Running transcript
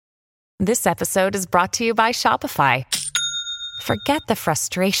This episode is brought to you by Shopify. Forget the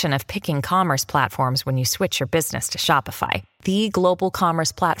frustration of picking commerce platforms when you switch your business to Shopify, the global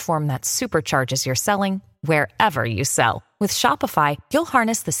commerce platform that supercharges your selling wherever you sell. With Shopify, you'll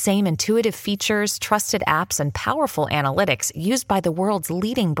harness the same intuitive features, trusted apps, and powerful analytics used by the world's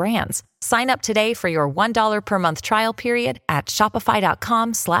leading brands. Sign up today for your $1 per month trial period at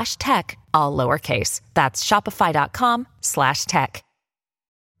shopify.com/tech, all lowercase. That's shopify.com/tech.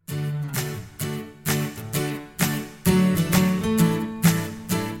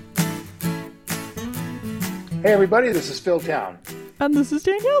 Hey everybody, this is Phil Town. And this is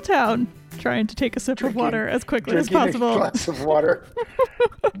Danielle Town, trying to take a sip of water as quickly as possible. A glass of water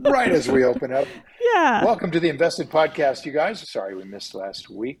right as we open up. Yeah. Welcome to the Invested Podcast, you guys. Sorry we missed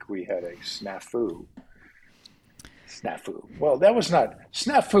last week. We had a snafu. Well, that was not.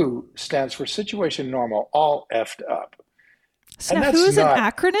 Snafu stands for Situation Normal, all effed up. Snafu is an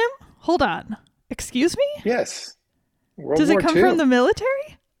acronym? Hold on. Excuse me? Yes. World Does it War come II. from the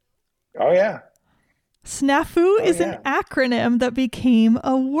military? Oh, yeah. Snafu is an acronym that became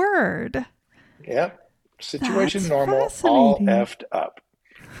a word. Yep. Situation That's Normal, all fascinating. effed up.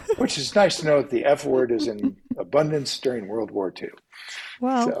 Which is nice to know that the F word is in abundance during World War II.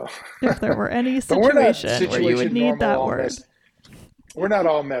 Well, if there were any But we're not situation where you would need that word. We're not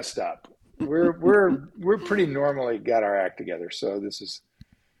all messed up. We're pretty normally got our act together. So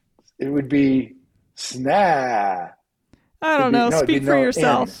it would be sna. I don't know. Speak for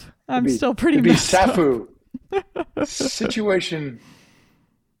yourself. I'm still pretty messed up. It'd be safu. Situation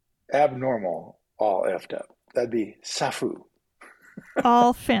abnormal, all effed up. That'd be safu.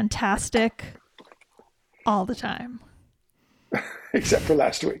 All fantastic all the time. Except for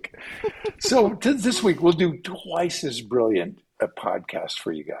last week. So this week we'll do twice as brilliant a podcast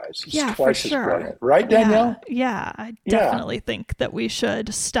for you guys. It's twice as brilliant. Right, Danielle? Yeah, I definitely think that we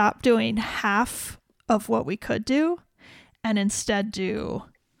should stop doing half of what we could do and instead do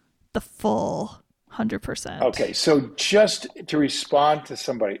the full 100%. Okay, so just to respond to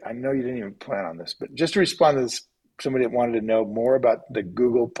somebody, I know you didn't even plan on this, but just to respond to somebody that wanted to know more about the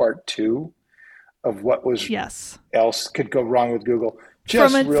Google part 2 of what was else could go wrong with Google.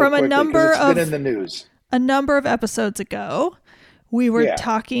 Just from quickly, a number it's of been in the news. A number of episodes ago, we were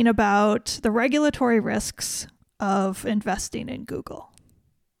talking about the regulatory risks of investing in Google.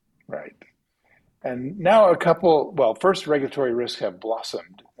 Right. And now first regulatory risks have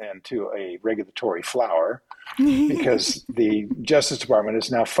blossomed into a regulatory flower because the Justice Department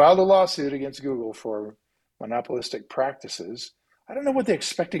has now filed a lawsuit against Google for monopolistic practices. I don't know what they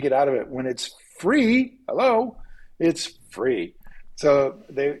expect to get out of it when it's free. Hello, it's free. So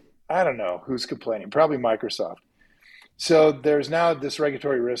I don't know who's complaining, probably Microsoft. So there's now this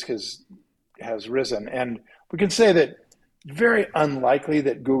regulatory risk has risen. And we can say that very unlikely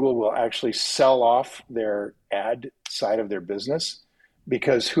that Google will actually sell off their ad side of their business,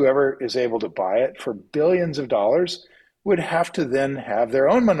 because whoever is able to buy it for billions of dollars would have to then have their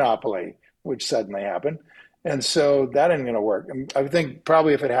own monopoly, which suddenly happened. And so that ain't going to work. I think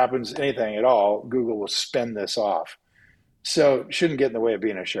probably if it happens anything at all, Google will spin this off. So it shouldn't get in the way of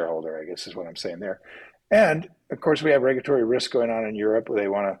being a shareholder, I guess is what I'm saying there. And of course, we have regulatory risk going on in Europe where they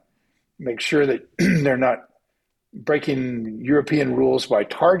want to make sure that they're not breaking European rules by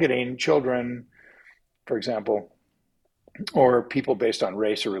targeting children, for example, or people based on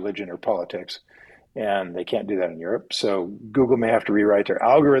race or religion or politics. And they can't do that in Europe. So Google may have to rewrite their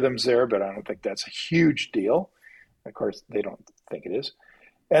algorithms there, but I don't think that's a huge deal. Of course, they don't think it is.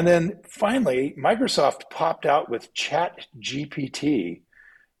 And then finally, Microsoft popped out with ChatGPT,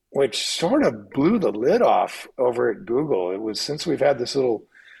 which sort of blew the lid off over at Google. It was since we've had this little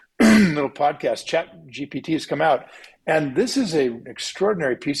podcast, ChatGPT has come out. And this is an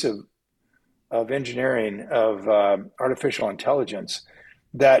extraordinary piece of engineering, of artificial intelligence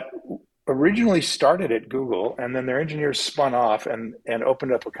that originally started at Google, and then their engineers spun off and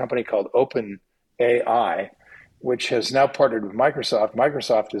opened up a company called OpenAI, which has now partnered with Microsoft.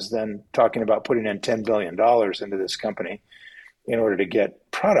 Microsoft is then talking about putting in $10 billion into this company in order to get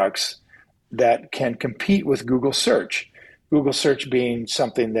products that can compete with Google Search. Google Search being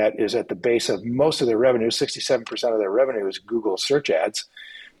something that is at the base of most of their revenue. 67% of their revenue is Google Search ads.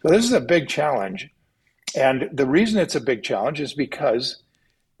 So this is a big challenge. And the reason it's a big challenge is because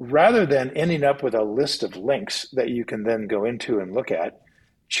rather than ending up with a list of links that you can then go into and look at,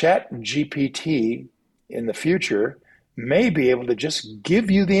 ChatGPT in the future may be able to just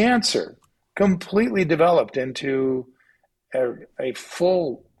give you the answer, completely developed into a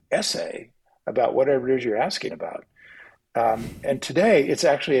full essay about whatever it is you're asking about. And today, it's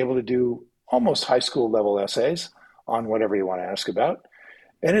actually able to do almost high school level essays on whatever you want to ask about.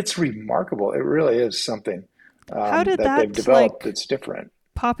 And it's remarkable. It really is something How did that they've developed that's different.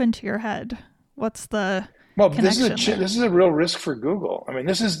 Pop into your head? What's the this connection this is a real risk for Google. I mean,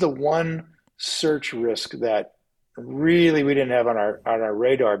 this is the one search risk that really we didn't have on our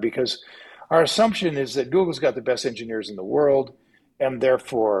radar, because our assumption is that Google's got the best engineers in the world, and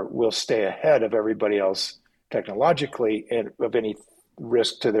therefore will stay ahead of everybody else technologically and of any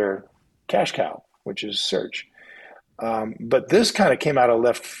risk to their cash cow, which is search. But this kind of came out of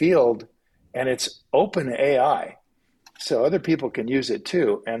left field, and it's open AI. So other people can use it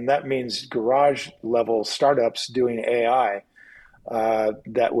too. And that means garage level startups doing AI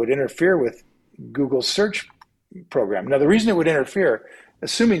that would interfere with Google's search program. Now, the reason it would interfere,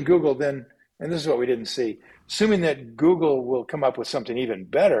 assuming Google then, and this is what we didn't see, assuming that Google will come up with something even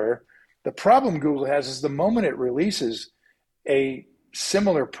better, the problem Google has is the moment it releases a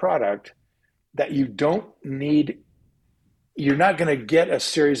similar product that you don't need, you're not going to get a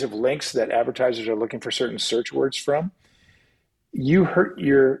series of links that advertisers are looking for certain search words from. You hurt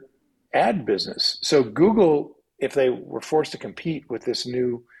your ad business. So Google, if they were forced to compete with this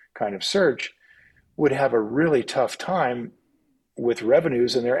new kind of search, would have a really tough time with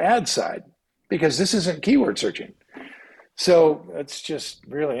revenues in their ad side, because this isn't keyword searching. So it's just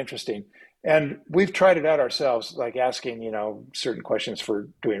really interesting. And we've tried it out ourselves, like asking, certain questions for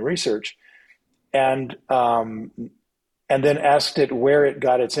doing research, and then asked it where it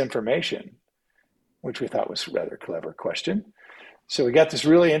got its information, which we thought was a rather clever question. So we got this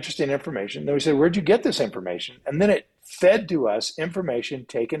really interesting information. Then we said, where'd you get this information? And then it fed to us information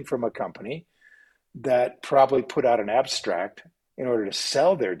taken from a company that probably put out an abstract in order to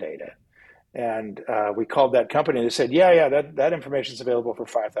sell their data. And we called that company and they said, yeah, that information is available for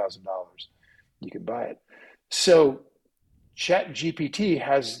 $5,000. You can buy it. So ChatGPT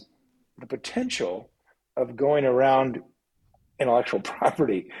has the potential of going around intellectual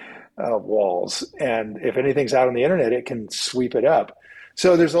property walls. And if anything's out on the internet, it can sweep it up.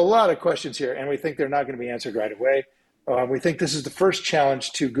 So there's a lot of questions here, and we think they're not going to be answered right away. We think this is the first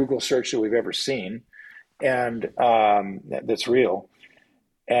challenge to Google search that we've ever seen, and that's real.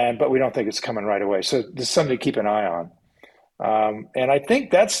 But we don't think it's coming right away. So this is something to keep an eye on. And I think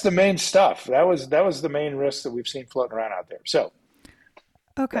that's the main stuff. That was the main risk that we've seen floating around out there. So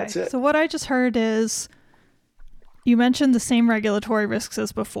okay. So what I just heard is you mentioned the same regulatory risks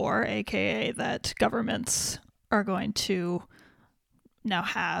as before, aka that governments are going to now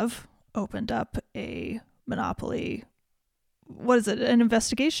have opened up a monopoly. What is it, an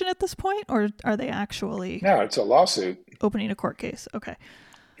investigation at this point, or are they actually? No, it's a lawsuit. Opening a court case. Okay.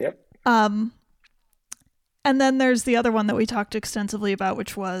 Yep. And then there's the other one that we talked extensively about,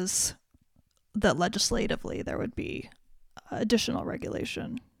 which was that legislatively there would be additional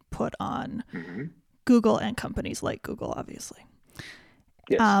regulation put on Google and companies like Google, obviously.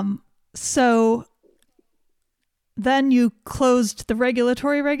 Yes. So then you closed the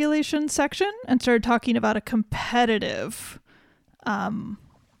regulation section and started talking about a competitive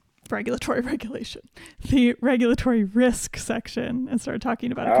regulatory regulation, the regulatory risk section, and started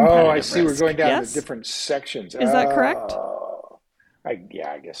talking about a competitive I see. risk. We're going down to different sections. Is that correct? I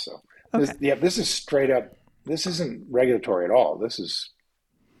guess so. Okay. This is straight up. This isn't regulatory at all. This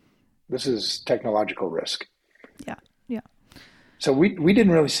is technological risk. Yeah. So we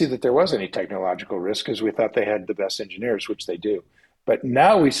didn't really see that there was any technological risk because we thought they had the best engineers, which they do. But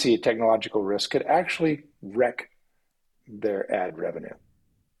now we see technological risk could actually wreck their ad revenue.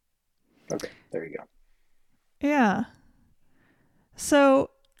 Okay, there you go. Yeah. So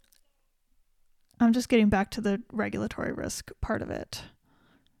I'm just getting back to the regulatory risk part of it.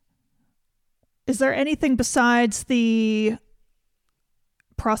 Is there anything besides the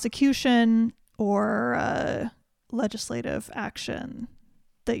prosecution or legislative action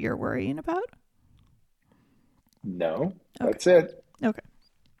that you're worrying about? No, that's it. Okay.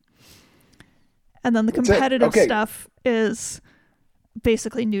 And then the competitive stuff is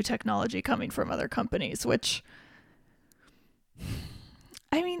basically new technology coming from other companies, which,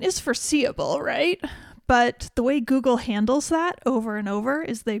 I mean, is foreseeable, right? But the way Google handles that over and over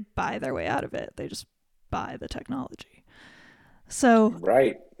is they buy their way out of it. They just buy the technology. So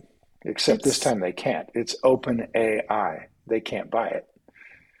right. Except this time they can't. It's open AI. They can't buy it.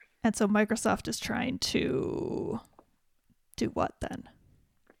 And so Microsoft is trying to do what then?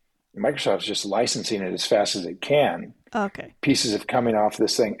 Microsoft's just licensing it as fast as it can. Okay. Pieces of coming off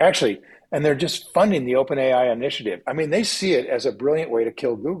this thing. Actually, and they're just funding the OpenAI initiative. I mean, they see it as a brilliant way to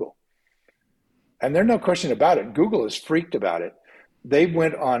kill Google. And there's no question about it. Google is freaked about it. They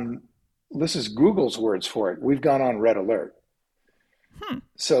went on, this is Google's words for it, we've gone on red alert.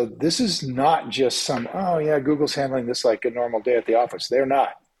 So this is not just some, Google's handling this like a normal day at the office. They're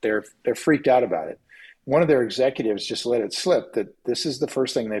not. they're freaked out about it. One of their executives just let it slip that this is the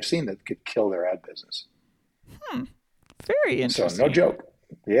first thing they've seen that could kill their ad business. Very interesting. So no joke.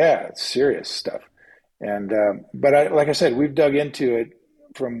 Yeah, it's serious stuff. And but like I said, we've dug into it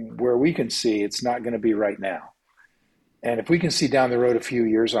from where we can see. It's not going to be right now. And if we can see down the road a few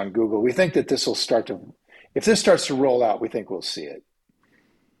years on Google, we think that this will start to. If this starts to roll out, we think we'll see it,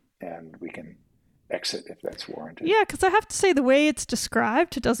 and we can exit if that's warranted. Yeah, because I have to say the way it's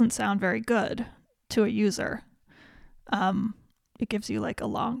described, it doesn't sound very good to a user. It gives you like a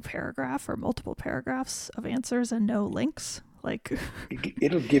long paragraph or multiple paragraphs of answers and no links. Like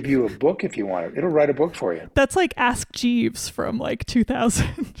it'll give you a book if you want it. It'll write a book for you. That's like Ask Jeeves from like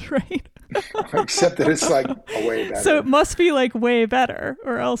 2000, right? Except that it's like a way better. So it must be like way better,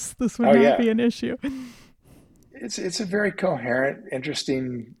 or else this would not be an issue. It's a very coherent,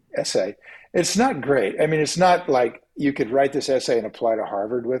 interesting essay. It's not great. I mean, it's not like you could write this essay and apply to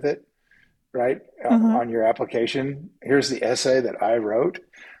Harvard with it, right? On your application. Here's the essay that I wrote.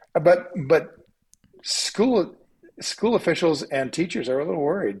 But school officials and teachers are a little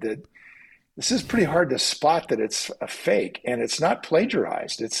worried that this is pretty hard to spot that it's a fake, and it's not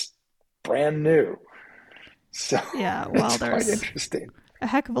plagiarized. It's brand new. So yeah, well, it's there's quite interesting. A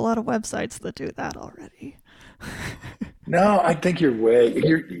heck of a lot of websites that do that already. No, I think you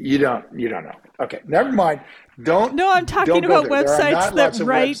don't know. Okay, never mind. Don't. No, I'm talking about websites that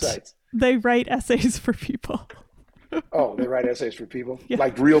write. Websites. They write essays for people. Oh, they write essays for people? Yeah.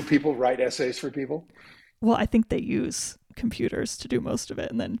 Like real people write essays for people? Well, I think they use computers to do most of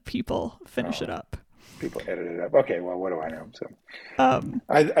it, and then people finish it up. People edit it up. Okay, well, what do I know? So,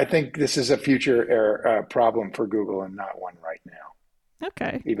 I think this is a future problem for Google and not one right now.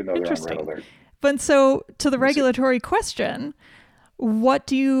 Okay, even though they're on Red Alert. But so to the regulatory question, what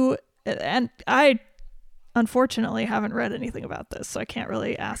do you? And I unfortunately haven't read anything about this, so I can't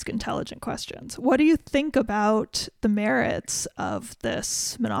really ask intelligent questions. What do you think about the merits of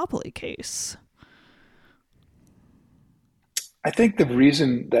this monopoly case? I think the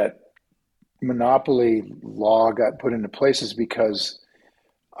reason that monopoly law got put into place is because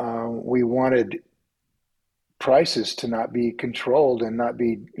we wanted prices to not be controlled and not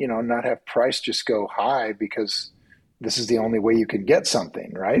be, not have price just go high because this is the only way you can get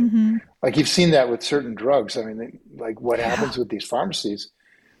something, right? Mm-hmm. Like you've seen that with certain drugs. I mean, like what happens with these pharmacies,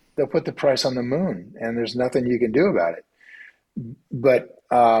 they'll put the price on the moon and there's nothing you can do about it. But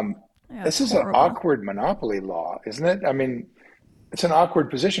this is horrible. An awkward monopoly law, isn't it? I mean, it's an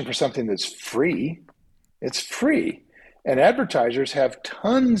awkward position for something that's free. It's free. And advertisers have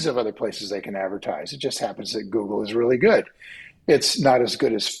tons of other places they can advertise. It just happens that Google is really good. It's not as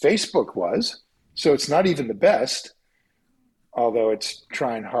good as Facebook was, so it's not even the best, although it's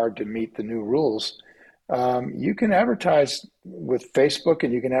trying hard to meet the new rules. You can advertise with Facebook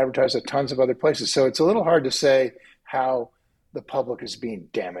and you can advertise at tons of other places. So it's a little hard to say how the public is being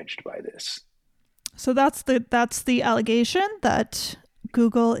damaged by this. So that's the allegation that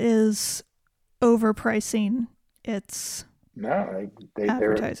Google is overpricing its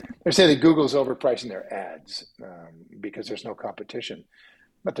advertising. They say that Google's overpricing their ads because there's no competition,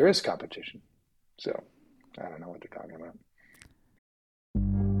 but there is competition. So I don't know what they're talking about.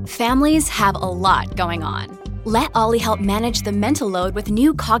 Families have a lot going on. Let Ollie help manage the mental load with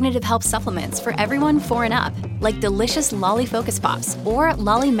new cognitive help supplements for everyone 4 and up, like delicious Lolly Focus Pops or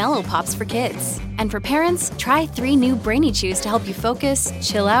Lolly Mellow Pops for kids. And for parents, try 3 new Brainy Chews to help you focus,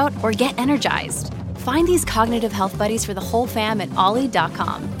 chill out, or get energized. Find these cognitive health buddies for the whole fam at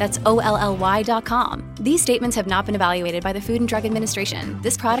ollie.com. That's OLLY.com. These statements have not been evaluated by the Food and Drug Administration.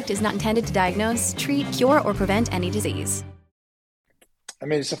 This product is not intended to diagnose, treat, cure, or prevent any disease. I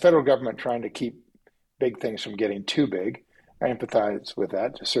mean, it's the federal government trying to keep big things from getting too big. I empathize with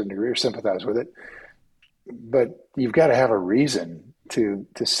that to a certain degree, or sympathize with it. But you've got to have a reason to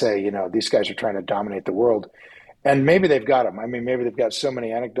say, these guys are trying to dominate the world. And maybe they've got them. I mean, maybe they've got so much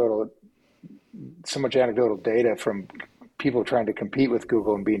anecdotal data from people trying to compete with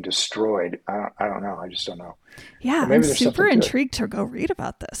Google and being destroyed. I don't know. I just don't know. Yeah, I'm super intrigued to go read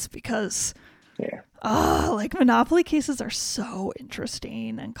about this because like monopoly cases are so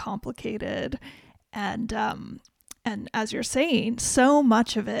interesting and complicated. And as you're saying, so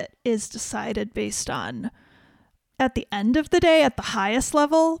much of it is decided based on, at the end of the day, at the highest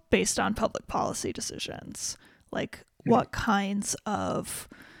level, based on public policy decisions. Like what kinds of,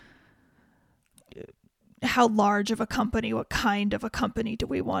 how large of a company, what kind of a company do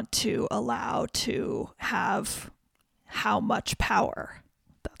we want to allow to have how much power?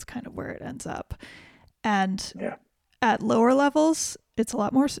 That's kind of where it ends up. And at lower levels, it's a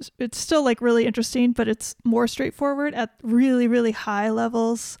lot more, it's still like really interesting, but it's more straightforward. At really, really high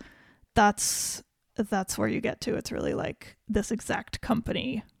levels, that's where you get to. It's really like this exact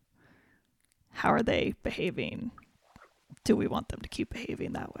company. How are they behaving? Do we want them to keep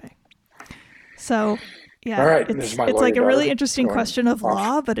behaving that way? So, yeah, all right, it's like a really interesting question of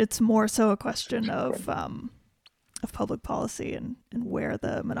law, but it's more so a question of public policy and where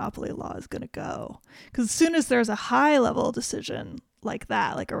the monopoly law is going to go. Because as soon as there's a high level decision like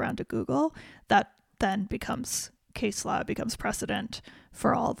that, like around a Google, that then becomes case law, becomes precedent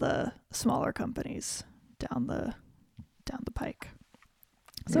for all the smaller companies down the pike.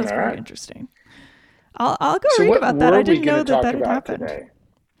 So it's very interesting. I'll go read about that. I didn't know that had happened. Today?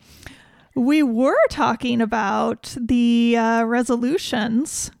 We were talking about the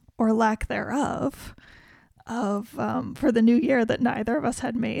resolutions or lack thereof of for the new year that neither of us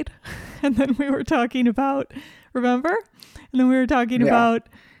had made. And then we were talking about, remember? And then we were talking about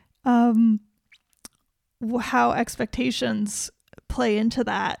how expectations play into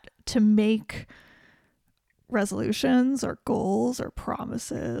that to make resolutions or goals or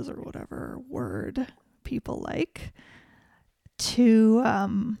promises or whatever word people like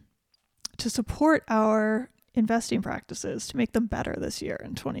to support our investing practices, to make them better this year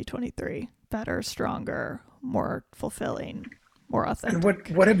in 2023. Better, stronger, more fulfilling, more authentic.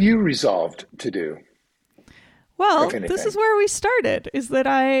 And what have you resolved to do? Well, this is where we started, is that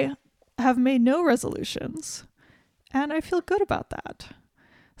I have made no resolutions, and I feel good about that.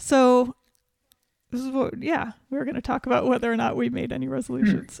 So this is we're going to talk about whether or not we made any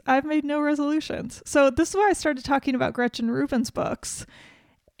resolutions. I've made no resolutions. So this is why I started talking about Gretchen Rubin's books.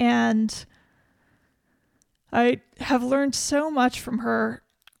 And I have learned so much from her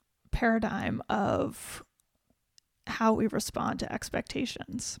paradigm of how we respond to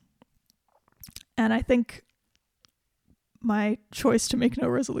expectations. And I think my choice to make no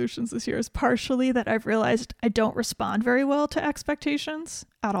resolutions this year is partially that I've realized I don't respond very well to expectations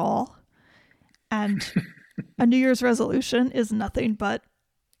at all. And a New Year's resolution is nothing but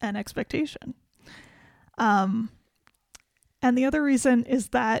an expectation. And the other reason is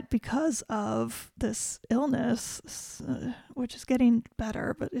that because of this illness, which is getting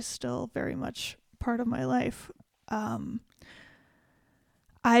better, but is still very much part of my life, one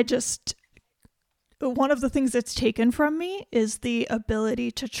of the things that's taken from me is the ability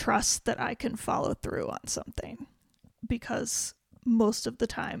to trust that I can follow through on something, because most of the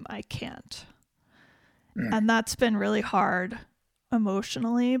time I can't. And that's been really hard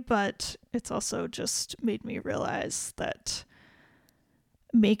emotionally, but it's also just made me realize that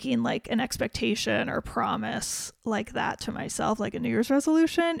making like an expectation or promise like that to myself, like a New Year's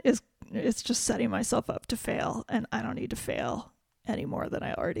resolution, it's just setting myself up to fail, and I don't need to fail any more than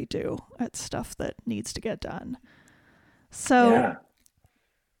I already do at stuff that needs to get done. So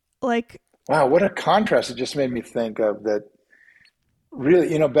like, wow, what a contrast. It just made me think of that.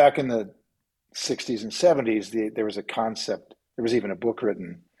 Really, back in the 60s and 70s, there was a concept, there was even a book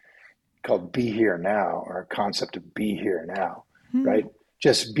written called Be Here Now, or a concept of be here now, right?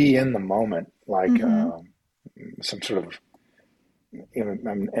 Just be in the moment, like some sort of, and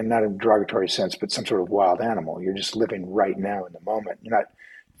not in a derogatory sense, but some sort of wild animal. You're just living right now in the moment. You're not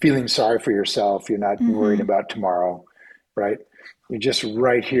feeling sorry for yourself. You're not worried about tomorrow, right? You're just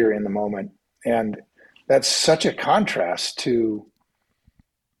right here in the moment. And that's such a contrast to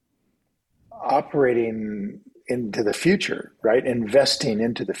operating into the future, right? Investing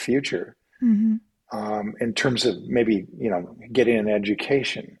into the future. In terms of maybe, getting an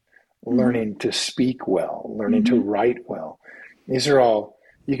education, learning to speak well, learning to write well. These are all,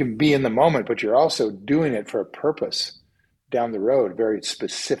 you can be in the moment, but you're also doing it for a purpose down the road, very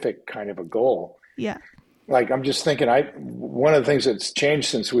specific kind of a goal. Yeah. Like, I'm just thinking, one of the things that's changed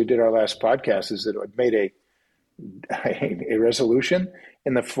since we did our last podcast is that I made a resolution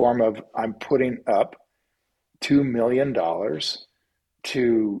in the form of, I'm putting up $2 million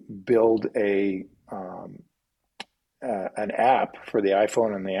to build an app for the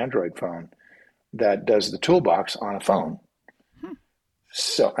iPhone and the Android phone that does the toolbox on a phone.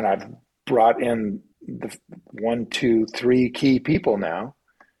 So, and I've brought in the 1, 2, 3 key people now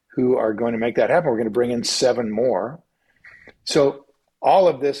who are going to make that happen. We're going to bring in 7 more. So all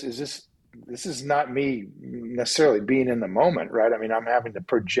of this is not me necessarily being in the moment, right? I mean, I'm having to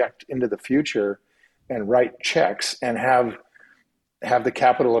project into the future and write checks and have the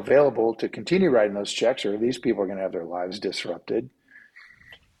capital available to continue writing those checks, or these people are going to have their lives disrupted.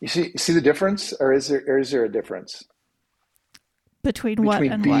 You see the difference, or is there a difference between what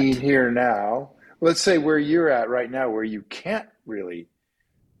and being what? Here now? Let's say where you're at right now, where you can't really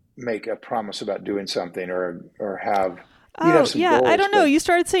make a promise about doing something or have goals, I don't know. but you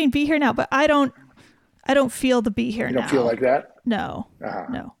started saying be here now, but I don't feel the be here now. You don't feel like that? No.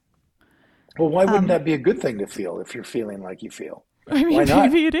 No. Well, why wouldn't that be a good thing to feel if you're feeling like you feel? I mean, why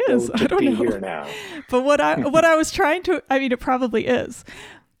not maybe it is. I don't know. Be here now. But what I was trying to, I mean, it probably is.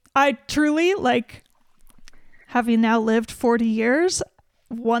 I truly, like, having now lived 40 years,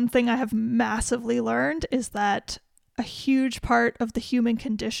 one thing I have massively learned is that a huge part of the human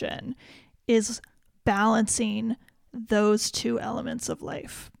condition is balancing those two elements of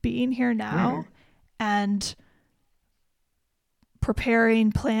life, being here now and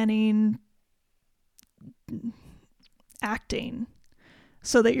preparing, planning, acting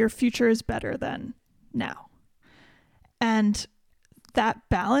so that your future is better than now. And that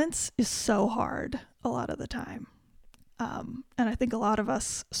balance is so hard a lot of the time. And I think a lot of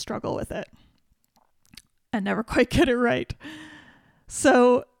us struggle with it and never quite get it right.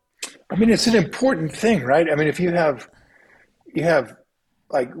 So, I mean, it's an important thing, right? I mean, if you have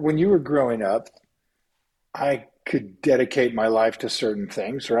like when you were growing up, I could dedicate my life to certain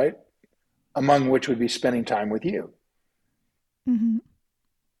things, right? Among which would be spending time with you. Mm-hmm.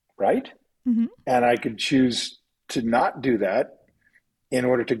 Right? Mm-hmm. And I could choose to not do that in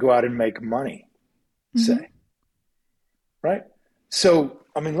order to go out and make money, say. Right? So,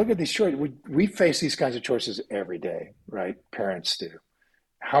 I mean, look at these choices. We face these kinds of choices every day, right? Parents do.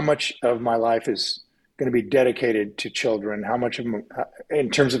 How much of my life is going to be dedicated to children? How much of, in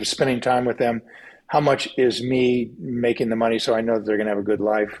terms of spending time with them, how much is me making the money so I know that they're going to have a good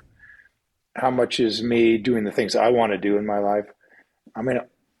life? How much is me doing the things I want to do in my life? I mean,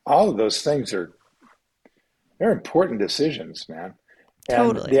 all of those things they're important decisions, man. And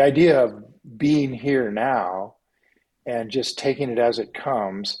totally. The idea of being here now and just taking it as it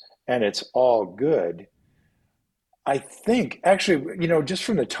comes and it's all good. I think actually, you know, just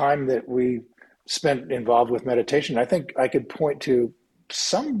from the time that we spent involved with meditation, I think I could point to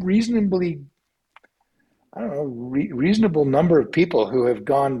some reasonably, I don't know, reasonable number of people who have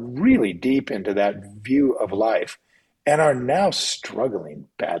gone really deep into that view of life and are now struggling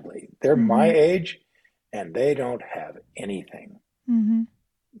badly. They're my age and they don't have anything. Mm-hmm.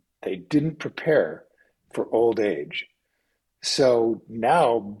 They didn't prepare for old age. So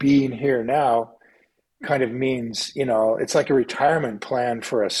now being here now kind of means, you know, it's like a retirement plan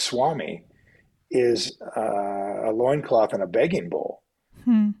for a Swami is a loincloth and a begging bowl.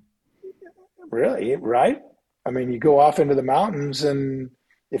 Really, right? I mean, you go off into the mountains and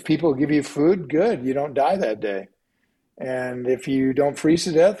if people give you food, good, you don't die that day. And if you don't freeze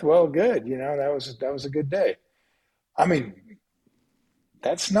to death, well, good, you know, that was a good day. I mean,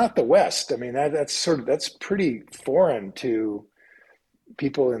 that's not the West. I mean, that's pretty foreign to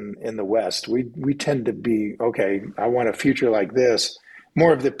people in the West. We tend to be, okay, I want a future like this,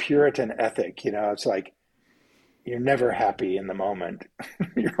 more of the Puritan ethic, you know, it's like, you're never happy in the moment.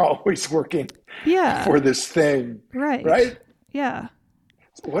 You're always working for this thing. Right? Yeah.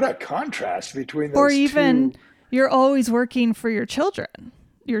 What a contrast between those or even two. You're always working for your children,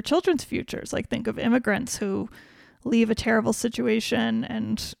 your children's futures. Like think of immigrants who leave a terrible situation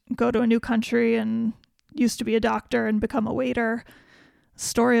and go to a new country and used to be a doctor and become a waiter.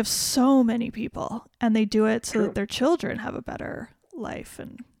 Story of so many people. And they do it so that their children have a better life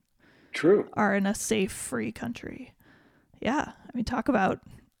and are in a safe, free country. Yeah. I mean, talk about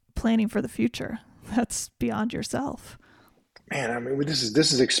planning for the future. That's beyond yourself. Man, I mean, this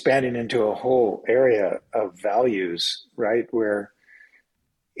is expanding into a whole area of values, right? Where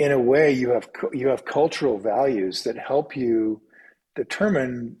in a way you have cultural values that help you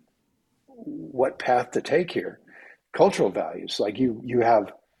determine what path to take here. Cultural values, like you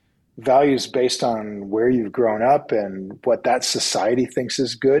have values based on where you've grown up and what that society thinks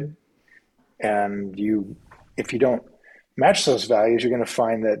is good. And if you don't match those values, you're going to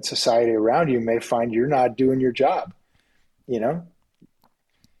find that society around you may find you're not doing your job, you know,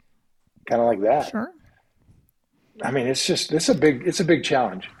 kind of like that. Sure. I mean, it's a big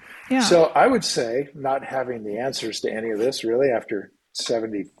challenge. Yeah. So I would say, not having the answers to any of this really after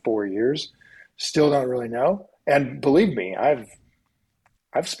 74 years, still don't really know. And believe me,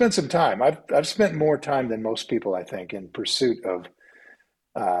 I've spent some time. I've spent more time than most people, I think, in pursuit of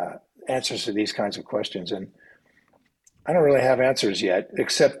answers to these kinds of questions. And I don't really have answers yet,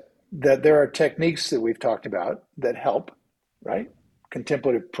 except that there are techniques that we've talked about that help, right?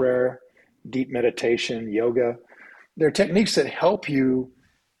 Contemplative prayer, deep meditation, yoga. There are techniques that help you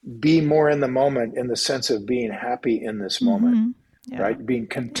be more in the moment in the sense of being happy in this moment, right? Being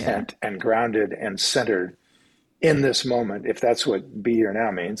content and grounded and centered in this moment, if that's what be here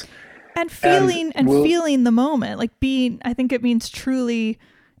now means. And feeling the moment, like being, I think it means truly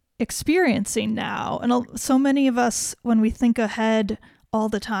experiencing now. And so many of us, when we think ahead all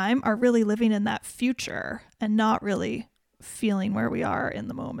the time, are really living in that future and not really feeling where we are in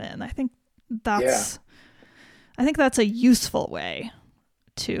the moment. And I think that's a useful way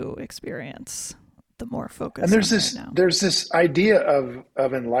to experience the more focus. And there's this idea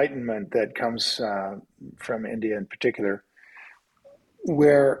of enlightenment that comes from India in particular,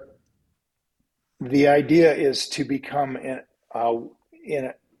 where the idea is to become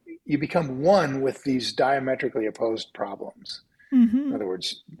you become one with these diametrically opposed problems. Mm-hmm. In other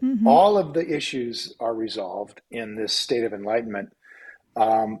words, all of the issues are resolved in this state of enlightenment.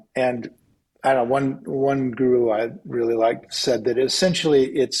 And I don't know, one guru I really liked said that essentially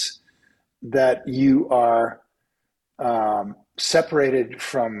it's that you are separated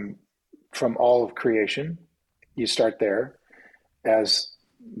from all of creation. You start there as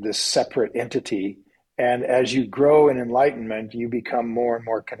this separate entity. And as you grow in enlightenment, you become more and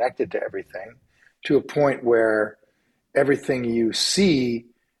more connected to everything, to a point where everything you see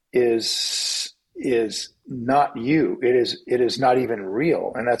is not you. It is not even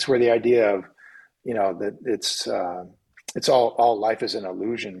real. And that's where the idea of, that it's all life is an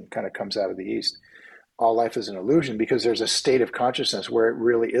illusion kind of comes out of the East. All life is an illusion, because there's a state of consciousness where it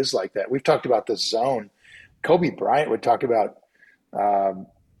really is like that. We've talked about the zone. Kobe Bryant would talk about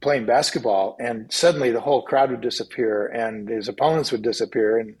playing basketball, and suddenly the whole crowd would disappear and his opponents would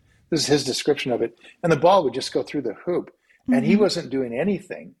disappear. And this is his description of it. And the ball would just go through the hoop. Mm-hmm. And he wasn't doing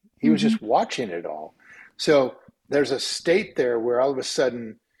anything. He was just watching it all. So there's a state there where all of a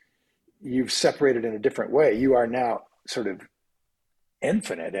sudden you've separated in a different way. You are now sort of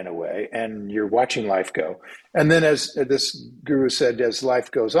infinite in a way, and you're watching life go. And then, as this guru said, as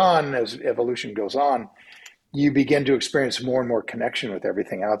life goes on, as evolution goes on, you begin to experience more and more connection with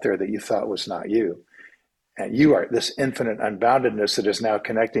everything out there that you thought was not you. And you are this infinite unboundedness that is now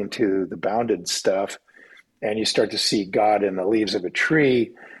connecting to the bounded stuff. And you start to see God in the leaves of a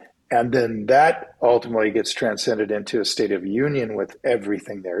tree. And then that ultimately gets transcended into a state of union with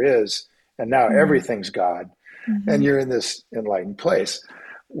everything there is. And now everything's God. Mm-hmm. And you're in this enlightened place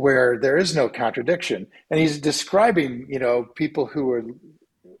where there is no contradiction. And he's describing, people who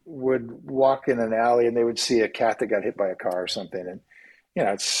would walk in an alley and they would see a cat that got hit by a car or something. And,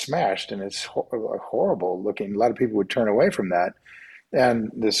 it's smashed and it's horrible looking. A lot of people would turn away from that.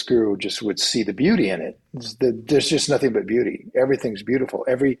 And this guru just would see the beauty in it. There's just nothing but beauty. Everything's beautiful.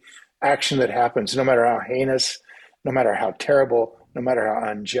 Every action that happens, no matter how heinous, no matter how terrible, no matter how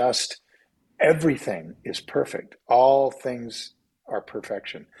unjust, everything is perfect. All things are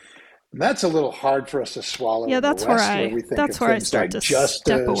perfection. And that's a little hard for us to swallow. Yeah, that's where I start to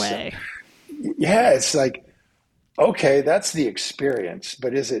step away. Yeah, it's like, okay, that's the experience,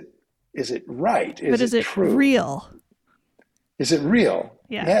 but is it right? Is it true? Real? Is it real?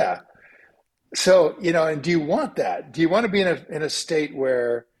 Yeah. So, and do you want that? Do you want to be in a state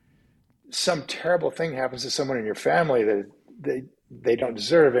where some terrible thing happens to someone in your family that they don't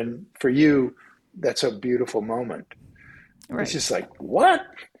deserve, and for you, that's a beautiful moment? Right. It's just like, what?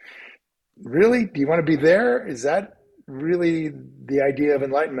 Really? Do you want to be there? Is that really the idea of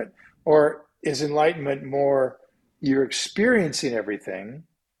enlightenment? Or is enlightenment more you're experiencing everything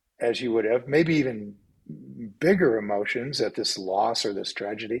as you would have, maybe even bigger emotions at this loss or this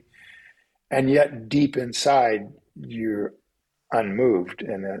tragedy, and yet deep inside you're unmoved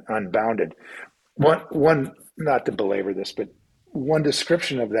and unbounded? One, not to belabor this, but one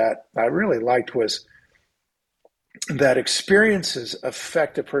description of that I really liked was that experiences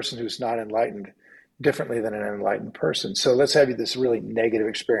affect a person who's not enlightened differently than an enlightened person. So let's have this really negative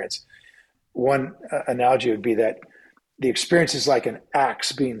experience. One analogy would be that the experience is like an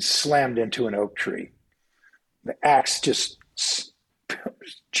axe being slammed into an oak tree. The axe just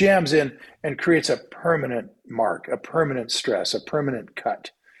jams in and creates a permanent mark, a permanent stress, a permanent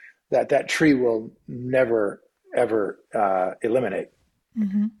cut that tree will never, ever eliminate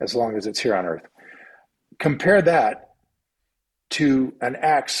as long as it's here on Earth. Compare that to an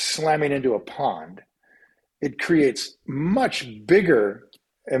axe slamming into a pond. It creates much bigger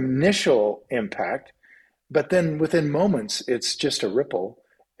initial impact, but then within moments, it's just a ripple.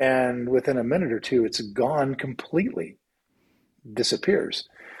 And within a minute or two, it's gone completely, disappears.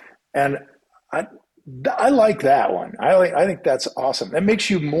 And I like that one. I think that's awesome. That makes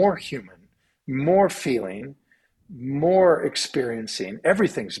you more human, more feeling, more experiencing.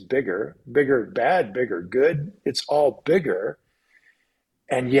 Everything's bigger bad, bigger good. It's all bigger.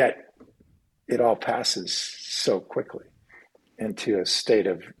 And yet it all passes so quickly into a state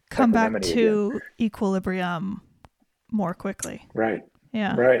of come back to again. Equilibrium more quickly. Right.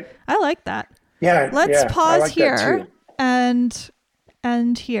 Yeah. Right. I like that. Yeah. Let's pause here and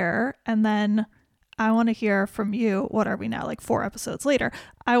end here, and then I want to hear from you. What are we now, like 4 episodes later?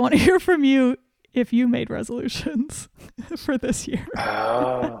 I want to hear from you if you made resolutions for this year.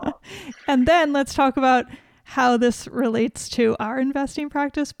 Oh. And then let's talk about how this relates to our investing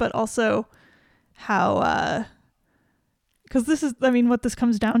practice, but also how, because this is, I mean, what this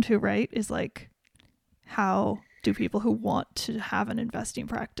comes down to, right, is like, how do people who want to have an investing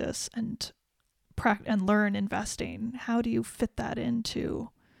practice and learn investing, how do you fit that into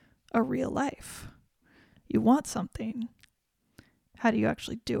a real life? You want something. How do you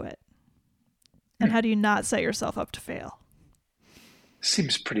actually do it? And how do you not set yourself up to fail?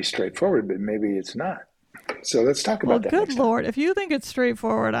 Seems pretty straightforward, but maybe it's not. So let's talk about that. Well, good Lord. If you think it's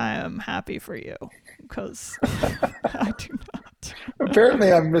straightforward, I am happy for you, because I do not.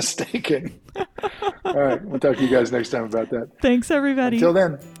 Apparently, I'm mistaken. All right. We'll talk to you guys next time about that. Thanks, everybody. Until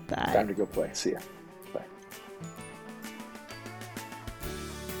then, bye. Time to go play. See ya. Bye.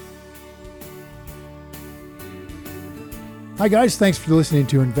 Hi guys, thanks for listening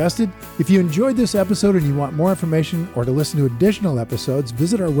to Invested. If you enjoyed this episode and you want more information or to listen to additional episodes,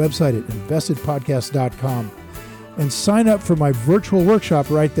 visit our website at investedpodcast.com and sign up for my virtual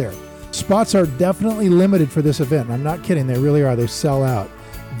workshop right there. Spots are definitely limited for this event. I'm not kidding, they really are. They sell out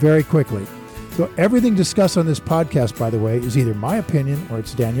very quickly. So everything discussed on this podcast, by the way, is either my opinion or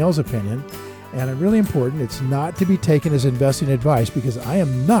it's Danielle's opinion. And really important, it's not to be taken as investing advice, because I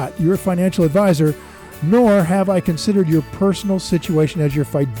am not your financial advisor, nor have I considered your personal situation as your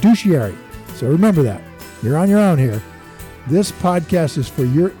fiduciary. So remember that. You're on your own here. This podcast is for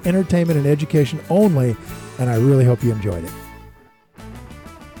your entertainment and education only, and I really hope you enjoyed it.